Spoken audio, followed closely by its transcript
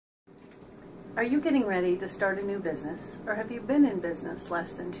Are you getting ready to start a new business, or have you been in business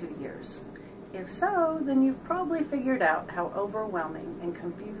less than 2 years? If so, then you've probably figured out how overwhelming and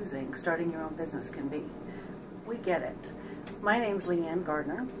confusing starting your own business can be. We get it. My name's Leanne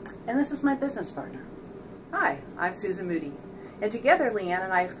Gardner, and this is my business partner. Hi, I'm Susan Moody, and together Leanne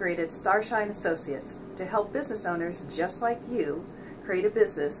and I have created Starshine Associates to help business owners just like you create a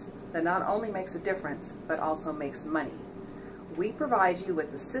business that not only makes a difference, but also makes money. We provide you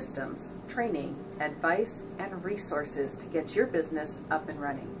with the systems, training, advice, and resources to get your business up and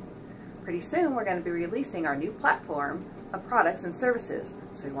running. Pretty soon we're going to be releasing our new platform of products and services,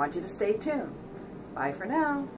 so we want you to stay tuned. Bye for now.